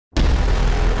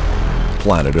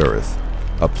Planet Earth,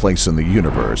 a place in the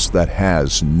universe that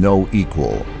has no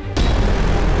equal.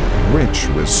 Rich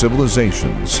with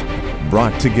civilizations,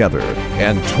 brought together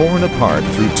and torn apart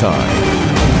through time.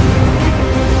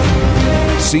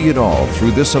 See it all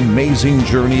through this amazing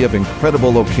journey of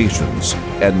incredible locations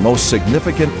and most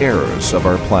significant eras of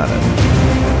our planet.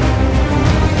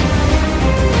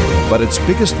 But its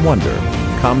biggest wonder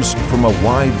comes from a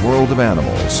wide world of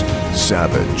animals,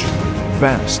 savage,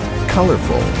 vast,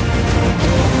 colorful.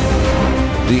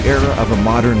 The era of a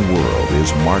modern world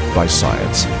is marked by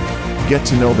science. Get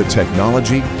to know the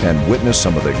technology and witness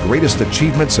some of the greatest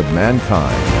achievements of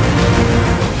mankind.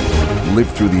 Live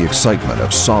through the excitement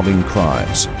of solving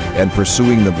crimes and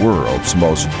pursuing the world's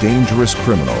most dangerous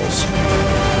criminals.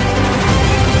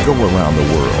 Go around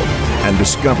the world and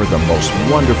discover the most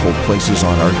wonderful places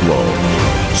on our globe.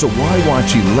 So why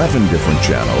watch 11 different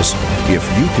channels if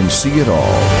you can see it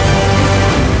all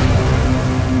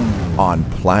on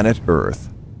Planet Earth?